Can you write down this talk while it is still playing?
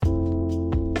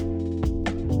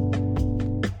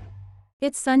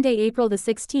It's Sunday, April the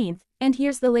 16th, and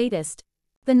here's the latest.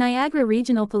 The Niagara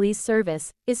Regional Police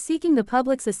Service is seeking the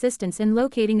public's assistance in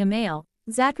locating a male,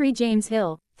 Zachary James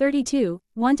Hill, 32,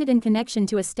 wanted in connection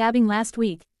to a stabbing last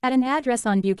week, at an address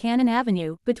on Buchanan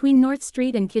Avenue, between North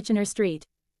Street and Kitchener Street.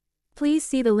 Please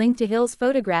see the link to Hill's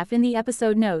photograph in the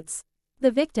episode notes. The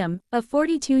victim, a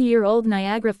 42-year-old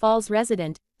Niagara Falls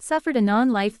resident, suffered a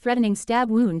non-life-threatening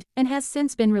stab wound, and has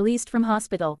since been released from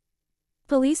hospital.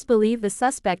 Police believe the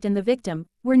suspect and the victim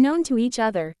were known to each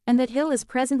other, and that Hill is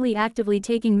presently actively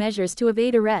taking measures to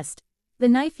evade arrest. The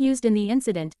knife used in the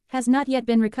incident has not yet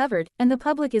been recovered, and the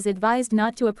public is advised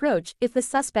not to approach if the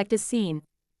suspect is seen.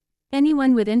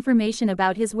 Anyone with information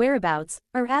about his whereabouts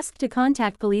are asked to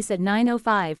contact police at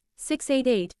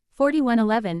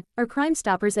 905-688-4111 or Crime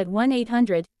Stoppers at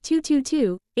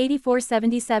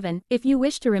 1-800-222-8477 if you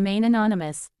wish to remain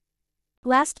anonymous.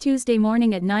 Last Tuesday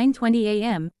morning at 9:20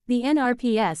 a.m., the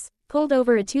NRPS pulled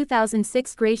over a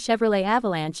 2006 gray Chevrolet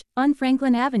Avalanche on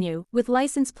Franklin Avenue with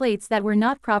license plates that were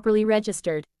not properly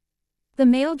registered. The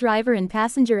male driver and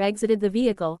passenger exited the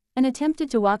vehicle and attempted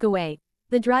to walk away.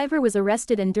 The driver was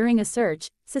arrested, and during a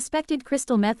search, suspected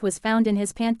crystal meth was found in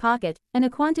his pant pocket, and a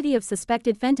quantity of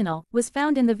suspected fentanyl was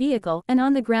found in the vehicle and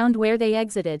on the ground where they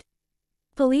exited.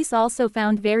 Police also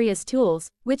found various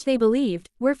tools, which they believed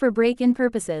were for break-in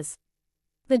purposes.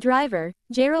 The driver,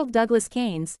 Gerald Douglas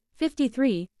Keynes,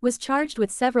 53, was charged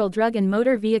with several drug and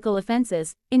motor vehicle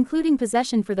offenses, including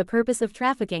possession for the purpose of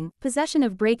trafficking, possession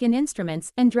of break-in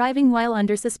instruments, and driving while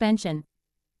under suspension.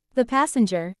 The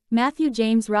passenger, Matthew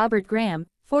James Robert Graham,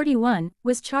 41,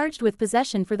 was charged with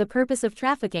possession for the purpose of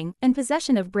trafficking and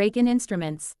possession of break-in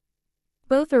instruments.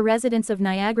 Both are residents of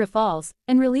Niagara Falls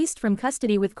and released from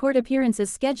custody with court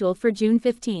appearances scheduled for June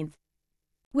 15.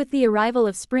 With the arrival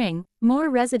of spring, more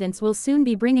residents will soon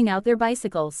be bringing out their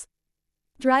bicycles.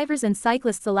 Drivers and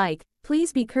cyclists alike,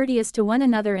 please be courteous to one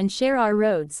another and share our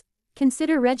roads.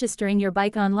 Consider registering your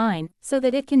bike online so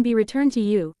that it can be returned to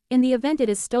you in the event it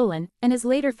is stolen and is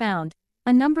later found.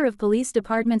 A number of police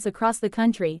departments across the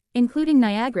country, including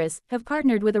Niagara's, have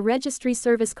partnered with a registry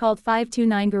service called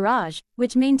 529 Garage,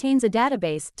 which maintains a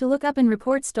database to look up and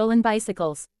report stolen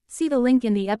bicycles. See the link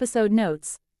in the episode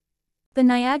notes. The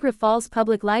Niagara Falls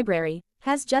Public Library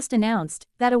has just announced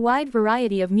that a wide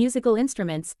variety of musical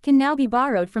instruments can now be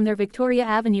borrowed from their Victoria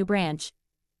Avenue branch.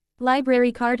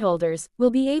 Library cardholders will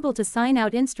be able to sign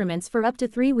out instruments for up to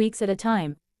 3 weeks at a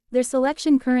time. Their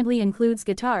selection currently includes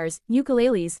guitars,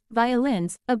 ukuleles,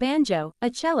 violins, a banjo, a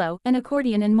cello, an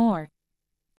accordion, and more.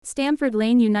 Stamford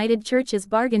Lane United Church's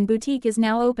Bargain Boutique is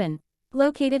now open.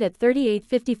 Located at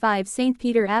 3855 St.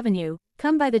 Peter Avenue,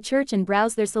 come by the church and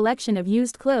browse their selection of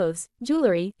used clothes,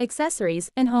 jewelry, accessories,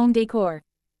 and home decor.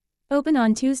 Open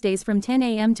on Tuesdays from 10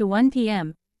 a.m. to 1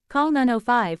 p.m. Call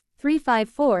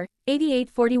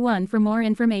 905-354-8841 for more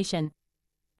information.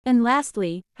 And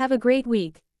lastly, have a great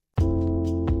week.